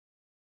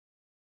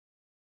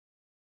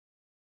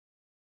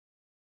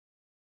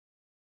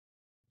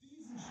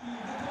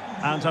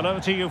And hello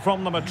to you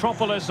from the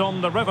metropolis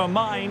on the River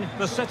Main,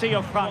 the city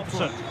of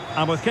Frankfurt.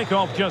 And with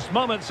kick-off just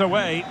moments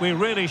away, we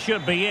really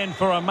should be in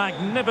for a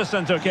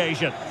magnificent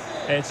occasion.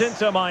 It's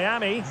Inter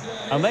Miami,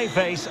 and they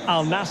face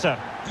Al Nassr.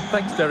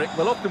 Thanks, Derek.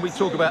 Well, often we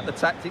talk about the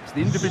tactics,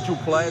 the individual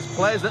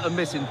players that are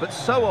missing, but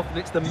so often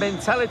it's the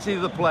mentality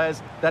of the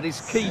players that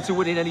is key to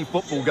winning any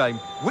football game.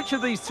 Which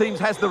of these teams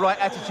has the right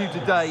attitude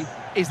today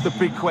is the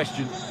big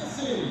question.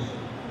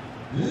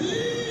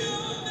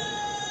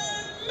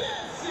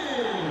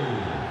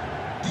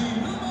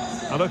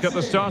 A look at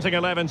the starting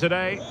 11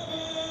 today.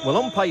 Well,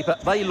 on paper,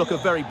 they look a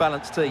very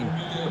balanced team.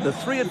 But the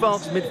three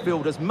advanced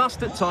midfielders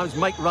must at times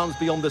make runs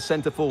beyond the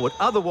centre-forward.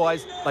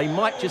 Otherwise, they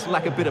might just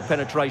lack a bit of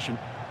penetration.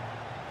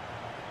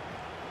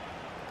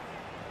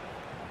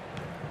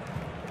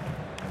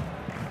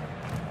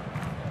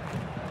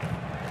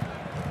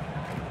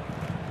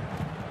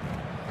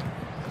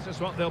 This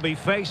is what they'll be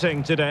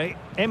facing today.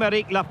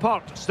 Aymeric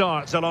Laporte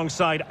starts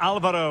alongside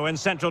Alvaro in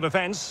central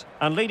defence.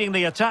 And leading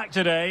the attack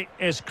today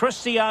is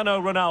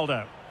Cristiano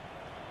Ronaldo.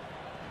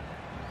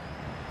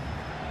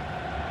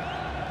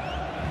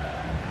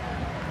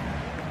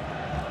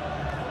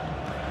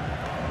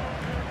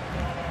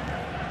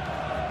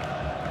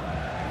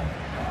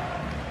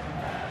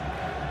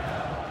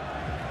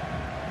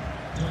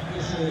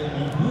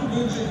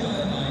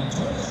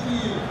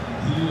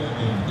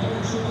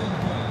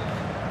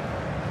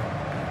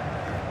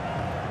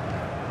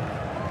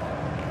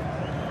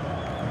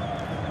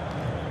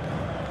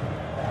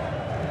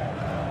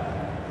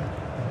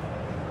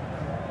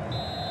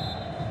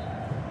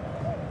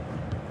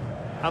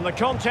 And the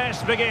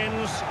contest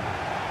begins.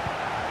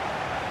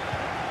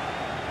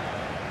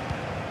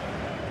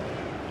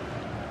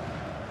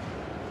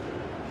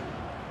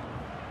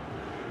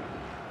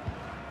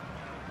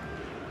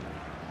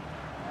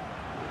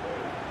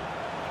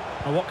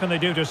 And what can they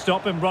do to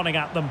stop him running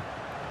at them?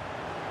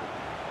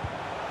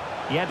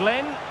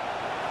 Yedlin.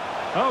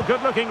 Oh,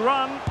 good-looking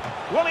run.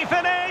 Will he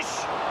finish?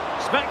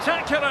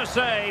 Spectacular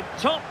save.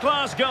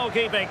 Top-class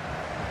goalkeeping.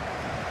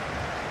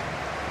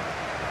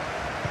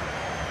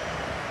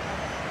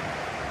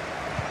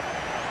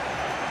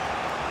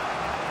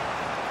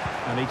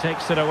 And he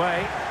takes it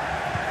away.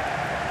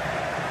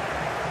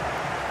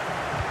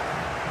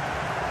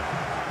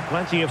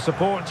 Plenty of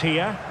support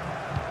here.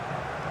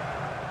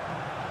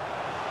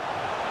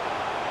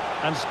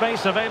 And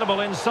space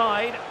available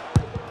inside.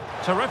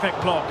 Terrific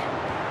block.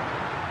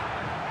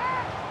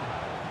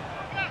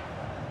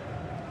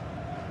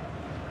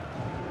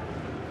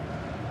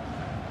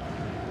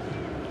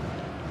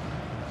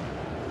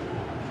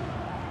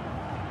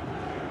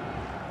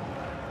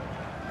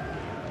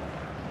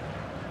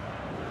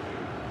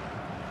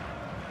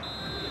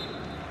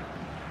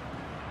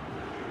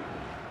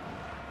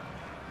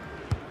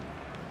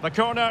 The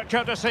corner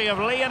courtesy of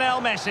Lionel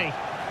Messi.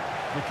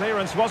 The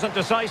clearance wasn't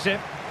decisive.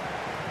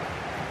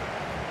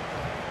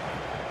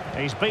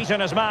 He's beaten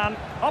his man.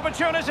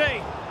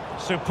 Opportunity!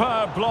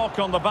 Superb block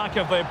on the back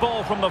of the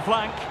ball from the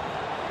flank.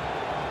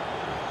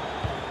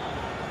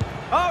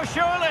 Oh,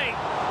 surely!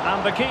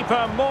 And the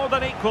keeper more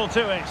than equal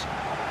to it.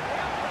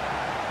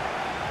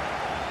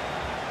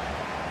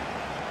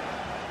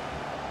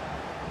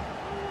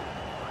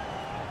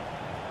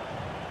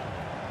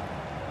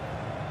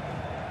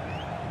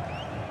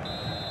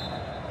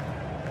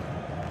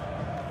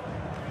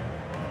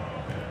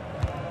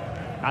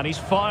 And he's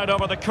fired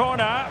over the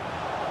corner.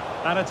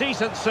 And a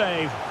decent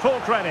save. Full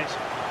credit.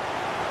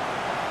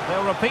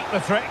 They'll repeat the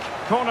trick.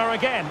 Corner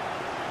again.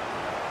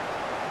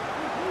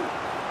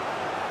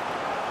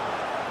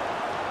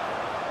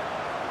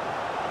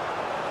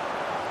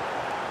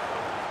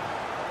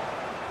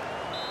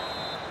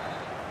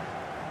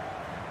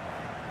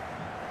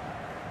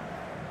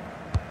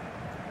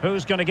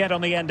 Who's going to get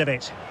on the end of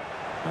it?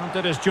 Well,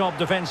 did his job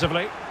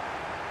defensively.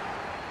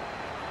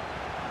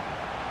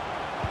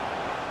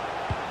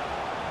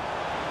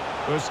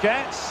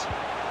 Busquets.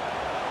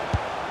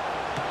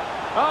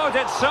 Oh,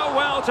 did so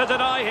well to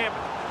deny him.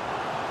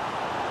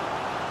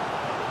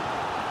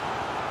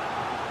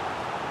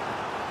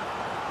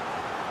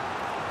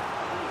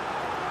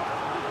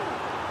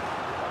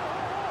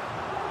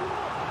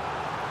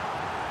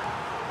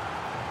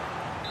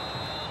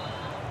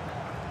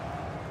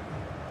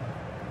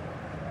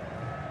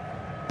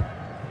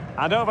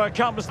 And over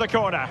comes the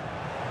corner.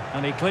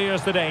 And he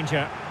clears the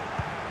danger.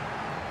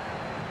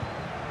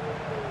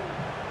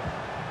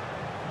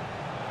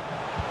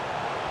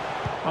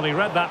 Well, he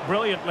read that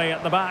brilliantly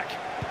at the back.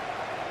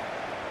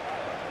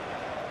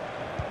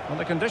 Well,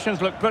 the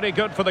conditions look pretty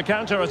good for the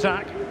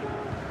counter-attack.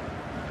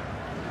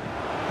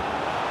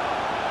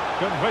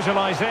 Good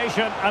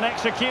visualisation and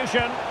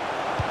execution.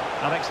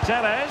 Alex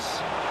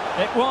Telles.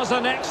 It was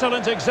an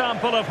excellent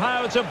example of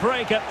how to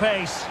break at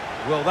pace.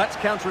 Well, that's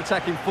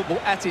counter-attacking football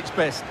at its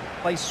best.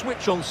 They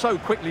switch on so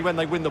quickly when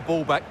they win the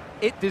ball back.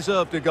 It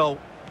deserved a goal.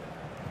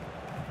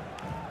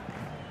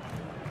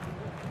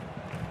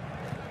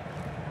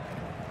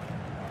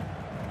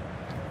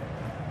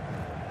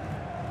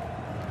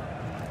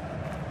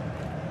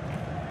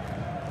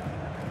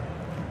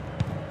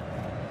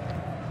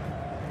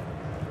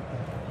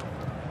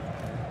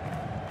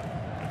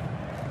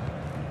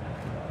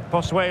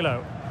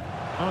 Pozuelo.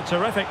 Oh,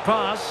 terrific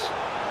pass.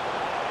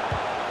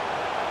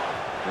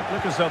 It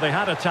looked as though they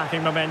had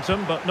attacking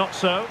momentum, but not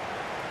so.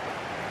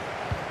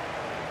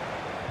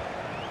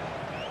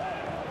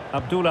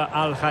 Abdullah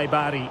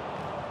Al-Khaibari.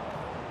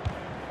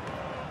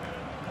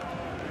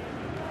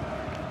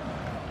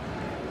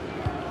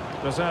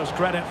 Deserves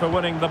credit for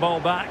winning the ball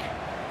back.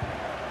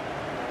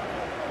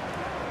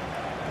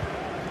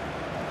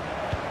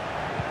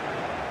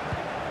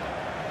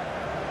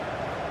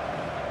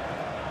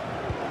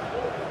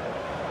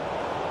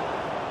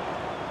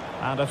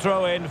 And a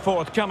throw-in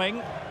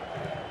forthcoming.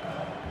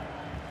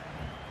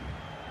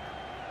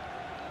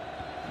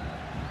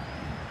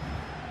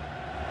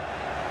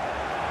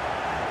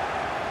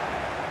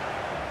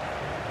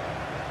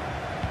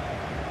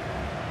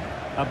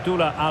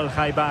 Abdullah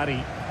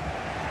Al-Khaibari.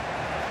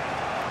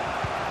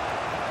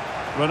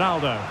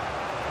 Ronaldo.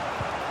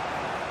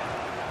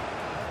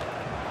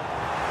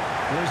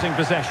 Losing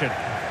possession.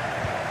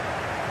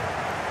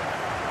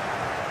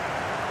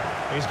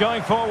 He's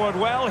going forward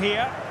well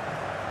here.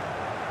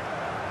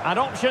 And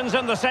options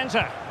in the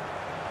centre.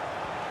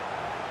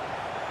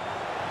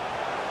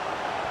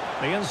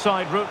 The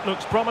inside route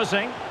looks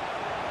promising.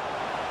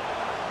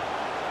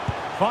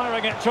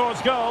 Firing it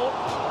towards goal.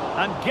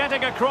 And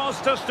getting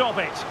across to stop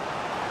it.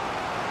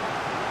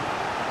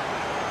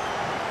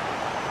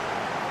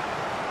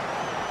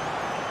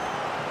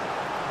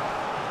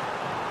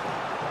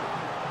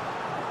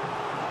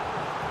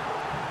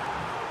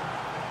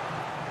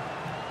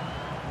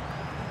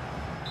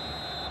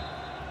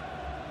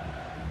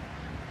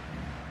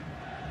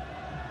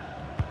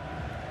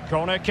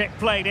 Corner kick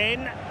played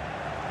in.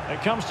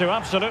 It comes to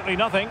absolutely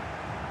nothing.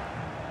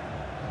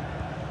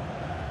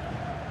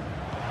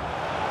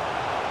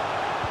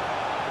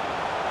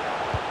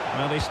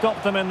 Well, they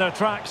stopped them in their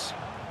tracks.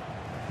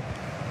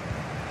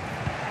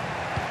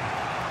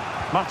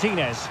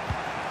 Martinez.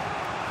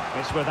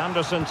 It's with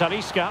Anderson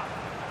Talisca.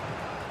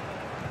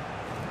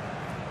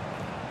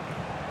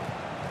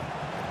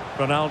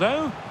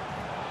 Ronaldo.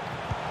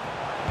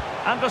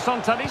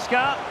 Anderson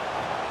Talisca.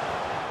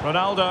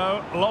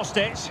 Ronaldo lost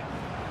it.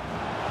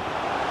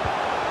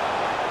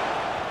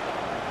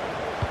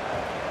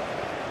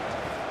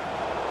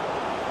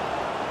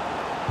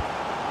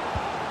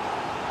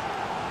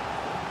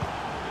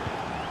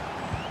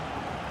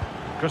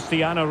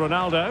 Cristiano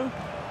Ronaldo.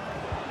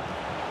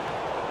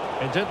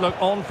 It did look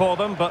on for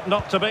them, but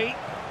not to be.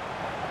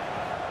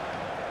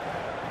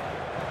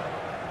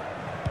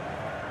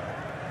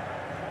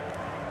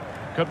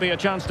 Could be a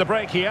chance to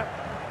break here.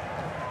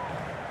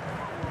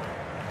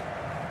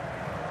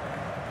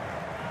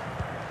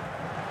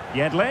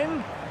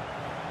 Yedlin.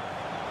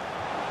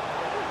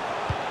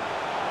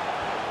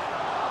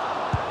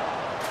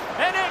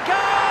 In it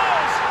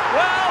goes!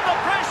 Well, the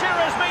pressure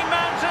has been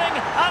mounting,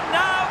 and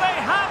now they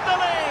have the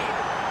lead.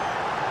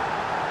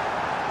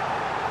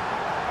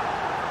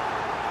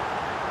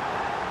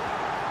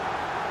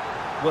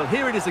 Well,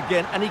 here it is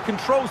again, and he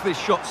controls this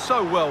shot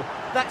so well.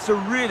 That's a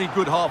really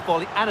good half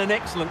volley and an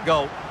excellent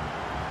goal.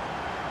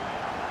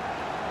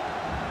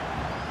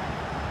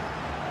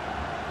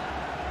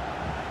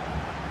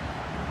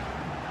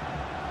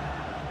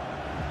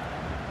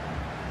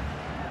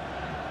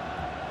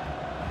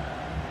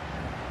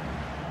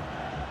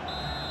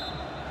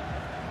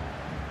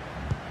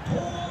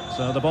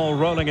 So the ball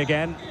rolling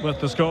again with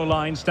the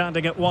scoreline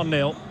standing at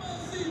 1-0.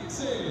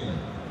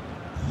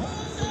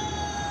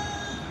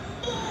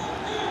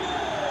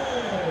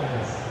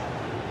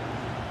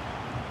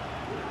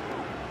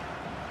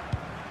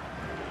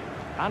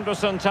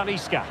 Anderson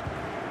Talisca.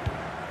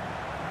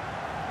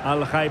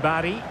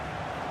 Al-Khaibari.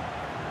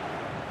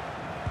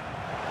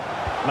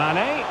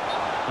 Mane.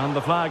 And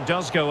the flag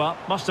does go up.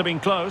 Must have been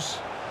close.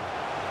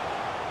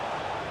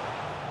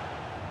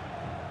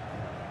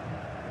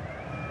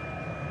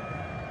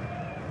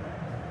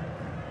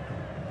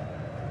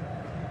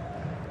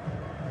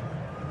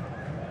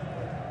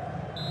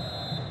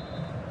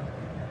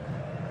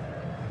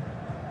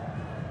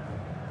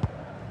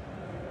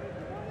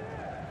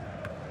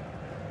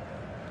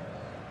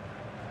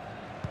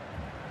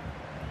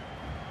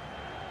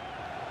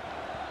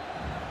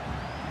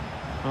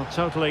 Well,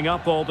 totalling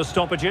up all the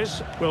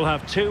stoppages, we'll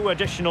have 2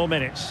 additional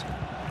minutes.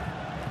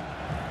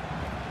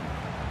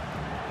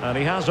 And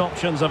he has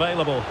options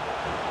available.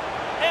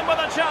 In with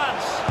a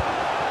chance!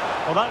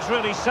 Well, that's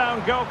really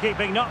sound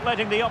goalkeeping, not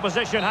letting the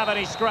opposition have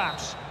any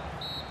scraps.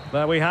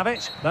 There we have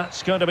it.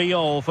 That's going to be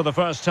all for the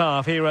first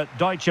half here at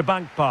Deutsche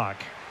Bank Park.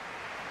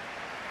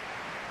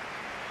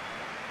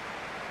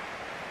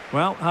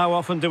 Well, how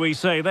often do we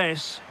say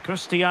this?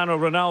 Cristiano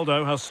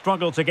Ronaldo has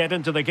struggled to get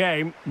into the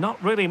game,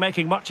 not really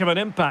making much of an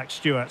impact,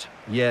 Stuart.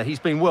 Yeah, he's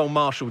been well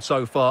marshalled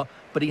so far,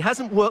 but he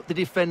hasn't worked the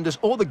defenders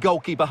or the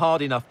goalkeeper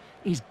hard enough.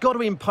 He's got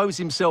to impose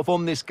himself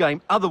on this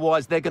game,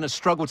 otherwise they're going to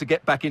struggle to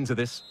get back into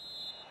this.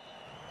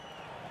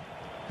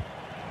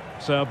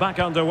 So back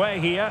underway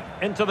here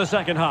into the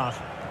second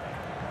half.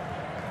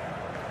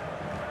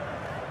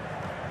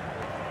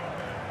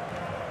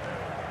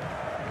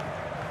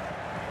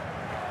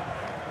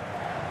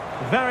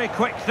 Very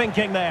quick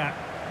thinking there.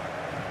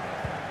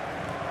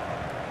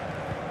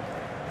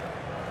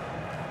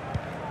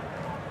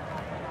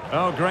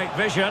 Oh, great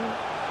vision.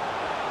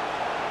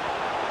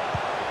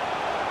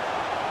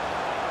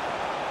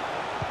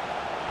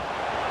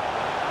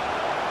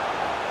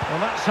 Well,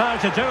 that's how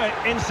to do it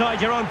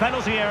inside your own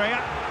penalty area.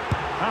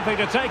 Happy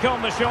to take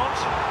on the shot.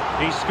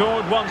 He's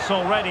scored once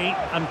already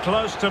and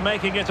close to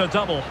making it a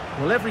double.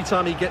 Well, every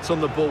time he gets on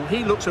the ball,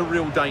 he looks a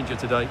real danger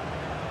today.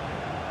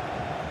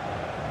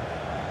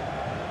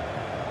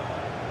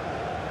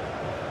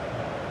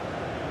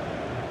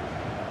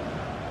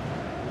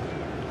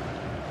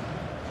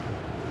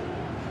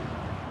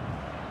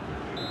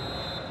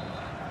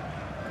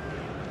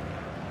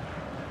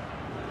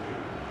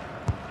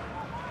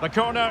 The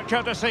corner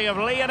courtesy of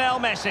Lionel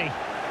Messi.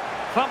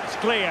 Thumped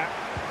clear.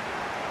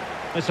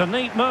 It's a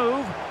neat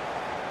move.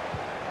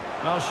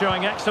 Well,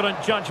 showing excellent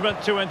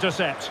judgment to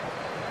intercept.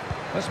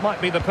 This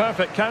might be the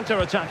perfect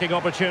counter-attacking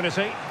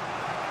opportunity.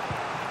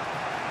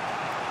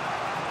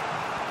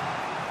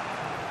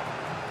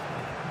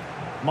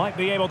 Might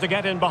be able to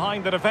get in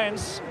behind the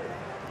defence.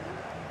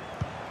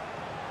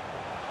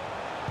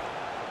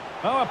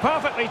 Oh, a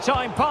perfectly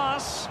timed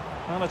pass.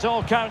 And it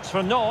all counts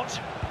for naught.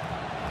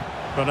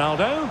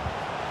 Ronaldo.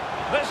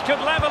 This could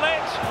level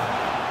it.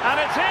 And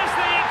it is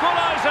the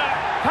equaliser.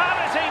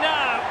 Parity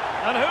now.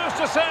 And who's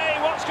to say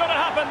what's going to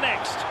happen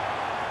next?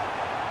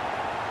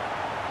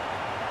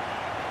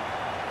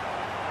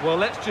 Well,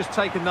 let's just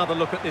take another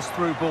look at this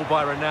through ball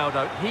by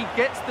Ronaldo. He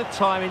gets the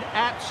timing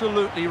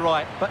absolutely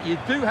right, but you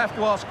do have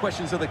to ask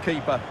questions of the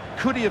keeper.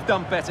 Could he have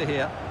done better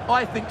here?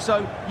 I think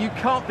so. You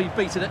can't be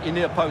beaten at your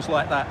near post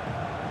like that.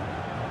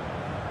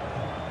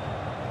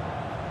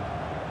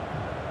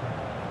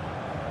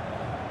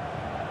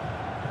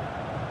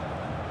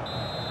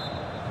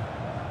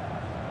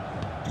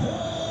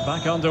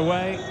 Back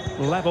underway,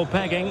 level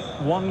pegging,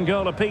 1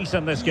 goal apiece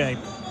in this game.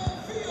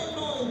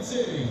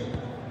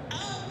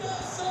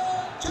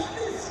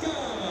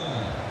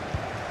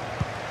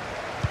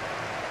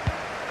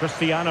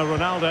 Cristiano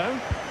Ronaldo.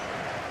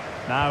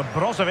 Now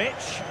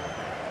Brozovic.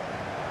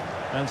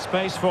 And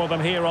space for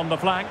them here on the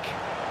flank.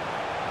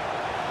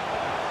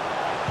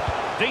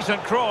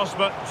 Decent cross,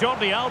 but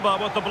Jordi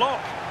Alba with the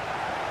block.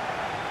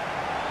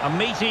 A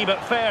meaty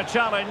but fair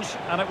challenge,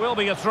 and it will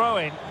be a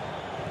throw-in.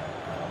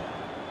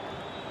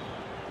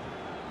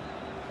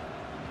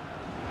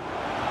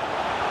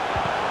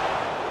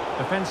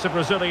 Defensive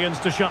Brazilians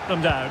to shut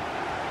them down.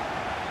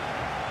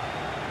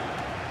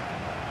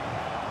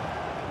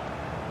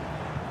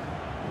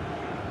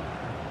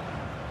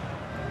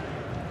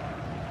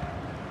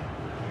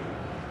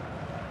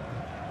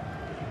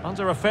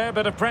 Under a fair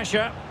bit of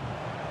pressure.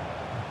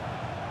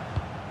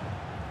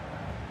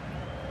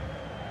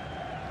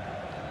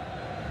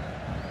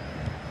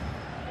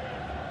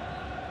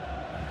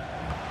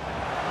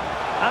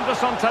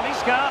 Anderson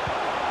Talisca.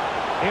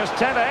 Here's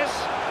Tevez.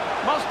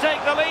 Must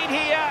take the lead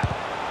here.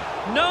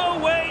 No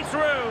way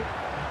through.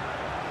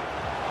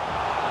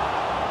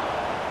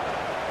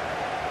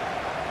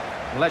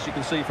 Well, as you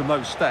can see from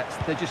those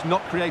stats, they're just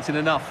not creating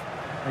enough.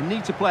 They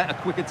need to play at a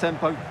quicker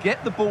tempo,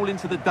 get the ball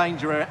into the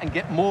danger area and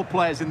get more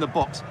players in the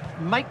box.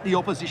 Make the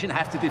opposition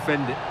have to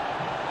defend it.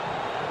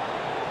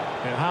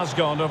 It has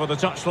gone over the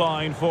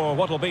touchline for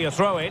what will be a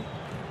throw-in.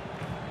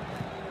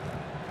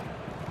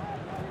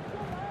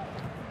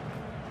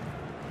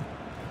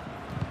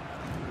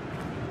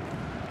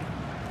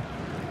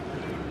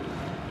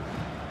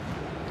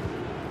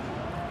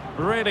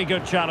 Really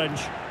good challenge.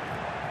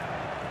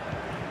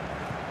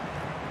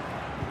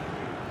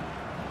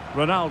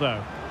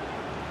 Ronaldo.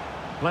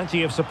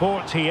 Plenty of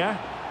support here.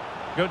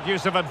 Good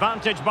use of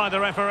advantage by the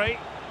referee.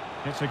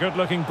 It's a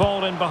good-looking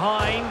ball in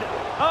behind.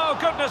 Oh,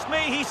 goodness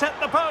me, he set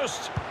the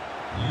post.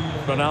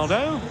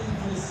 Ronaldo.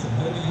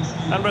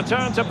 And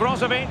return to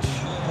Brozovic.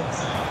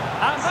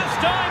 And this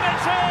time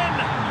it's in!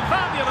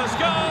 Fabulous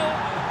goal.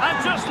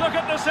 And just look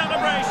at the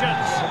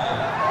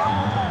celebrations.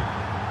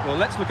 Well,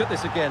 let's look at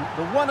this again.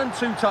 The 1 and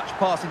 2 touch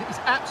passing is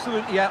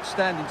absolutely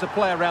outstanding to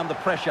play around the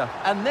pressure.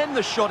 And then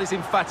the shot is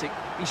emphatic.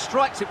 He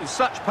strikes it with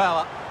such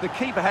power, the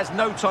keeper has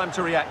no time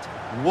to react.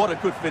 What a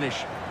good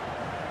finish.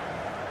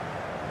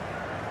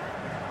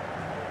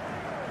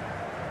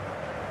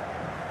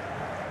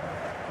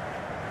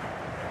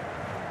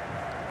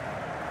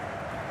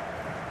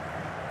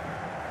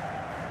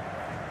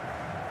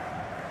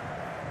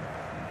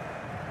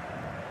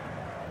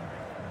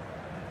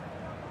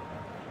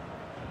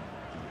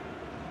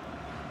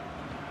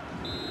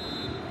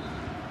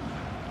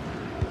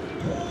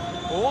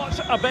 What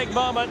a big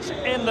moment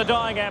in the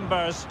dying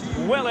embers.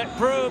 Will it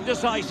prove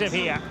decisive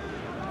here?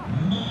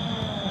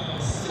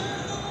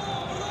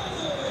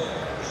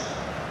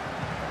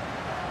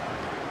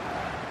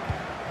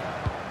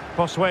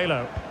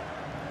 Pozuelo.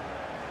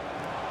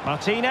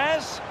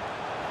 Martinez.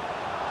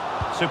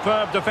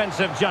 Superb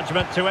defensive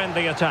judgment to end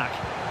the attack.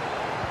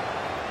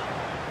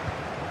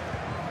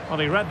 Well,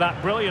 he read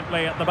that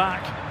brilliantly at the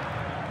back.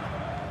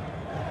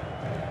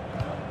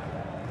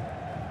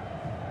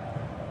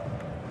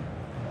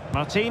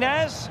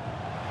 Martinez.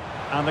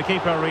 And the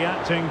keeper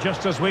reacting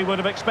just as we would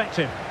have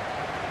expected.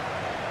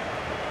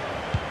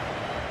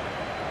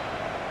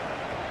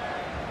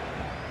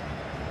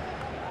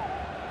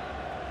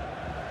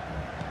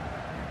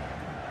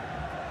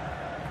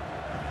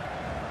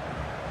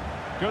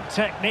 Good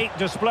technique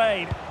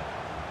displayed.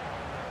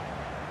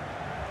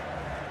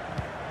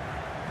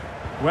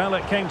 Well,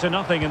 it came to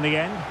nothing in the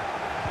end.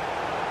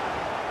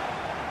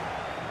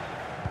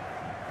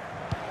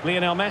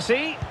 Lionel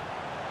Messi.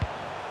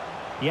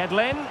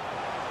 Yedlin.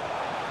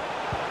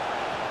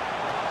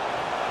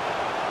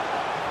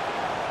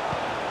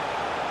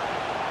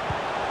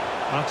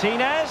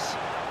 Martinez.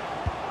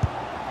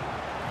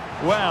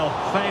 Well,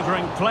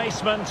 favouring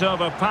placement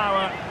over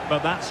power,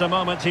 but that's a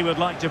moment he would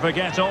like to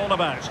forget all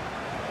about.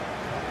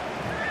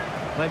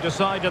 They've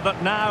decided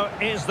that now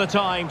is the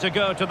time to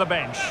go to the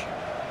bench.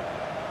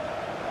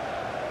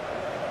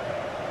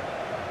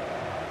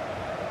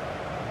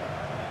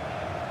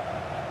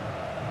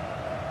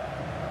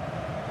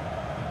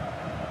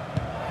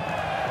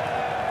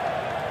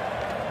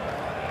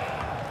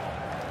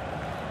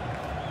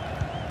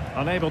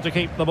 Unable to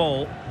keep the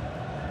ball.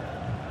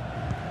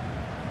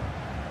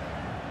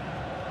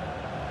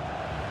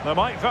 There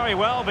might very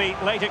well be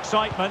late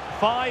excitement.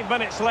 5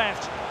 minutes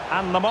left,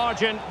 and the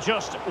margin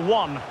just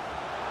 1.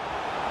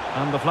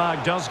 And the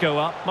flag does go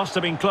up. Must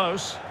have been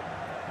close.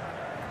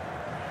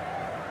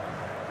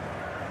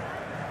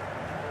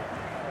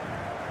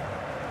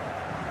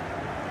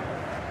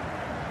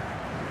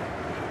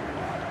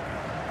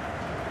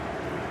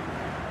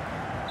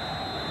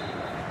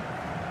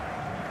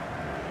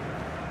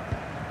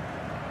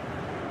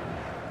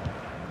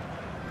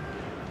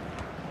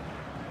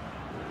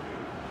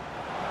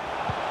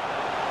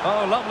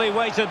 Oh, lovely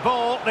weighted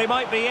ball. They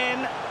might be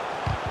in.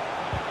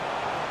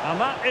 And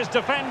that is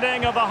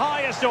defending of the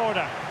highest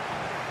order.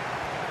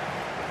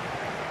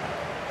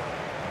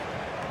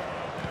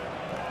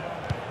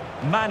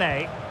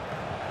 Mane.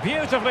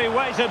 Beautifully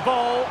weighted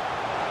ball.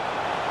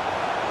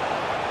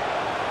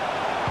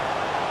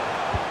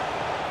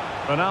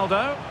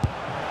 Ronaldo.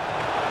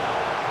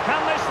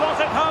 Can they slot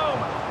it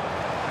home?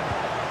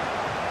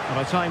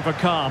 And a time for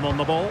calm on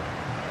the ball.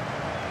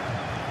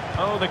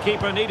 Oh, the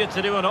keeper needed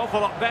to do an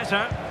awful lot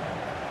better.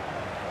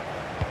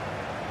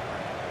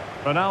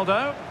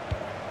 Ronaldo.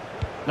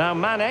 Now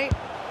Mane.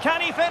 Can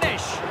he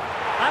finish?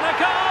 And a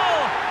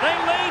goal! They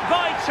lead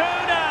by 2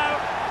 now.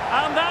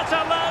 And that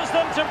allows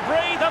them to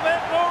breathe a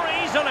bit more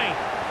easily.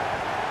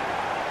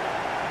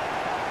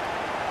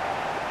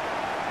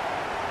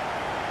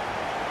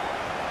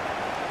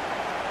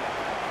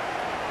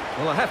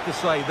 Well, I have to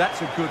say,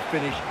 that's a good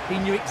finish. He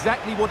knew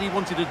exactly what he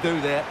wanted to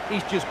do there.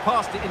 He's just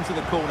passed it into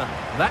the corner.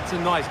 That's a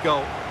nice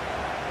goal.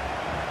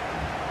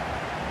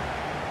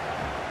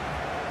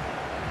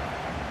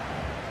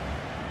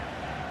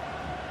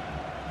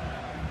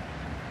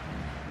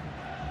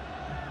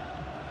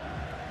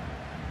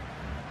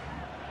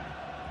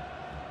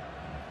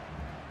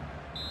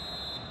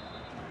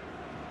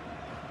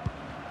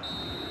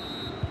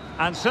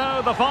 And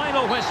so the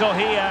final whistle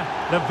here.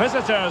 The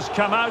visitors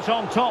come out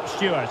on top,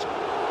 Stuart.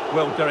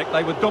 Well, Derek,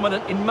 they were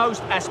dominant in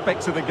most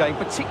aspects of the game,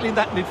 particularly in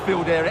that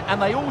midfield area, and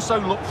they also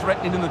looked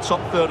threatening in the top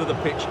third of the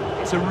pitch.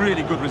 It's a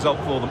really good result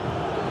for them.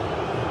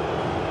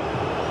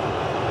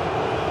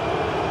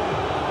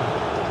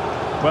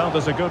 Well,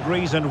 there's a good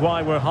reason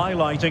why we're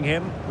highlighting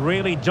him.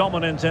 Really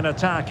dominant in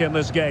attack in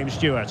this game,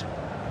 Stuart.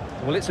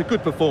 Well, it's a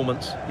good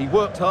performance. He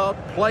worked hard,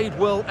 played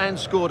well and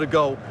scored a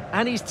goal.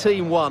 And his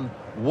team won.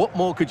 What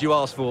more could you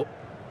ask for?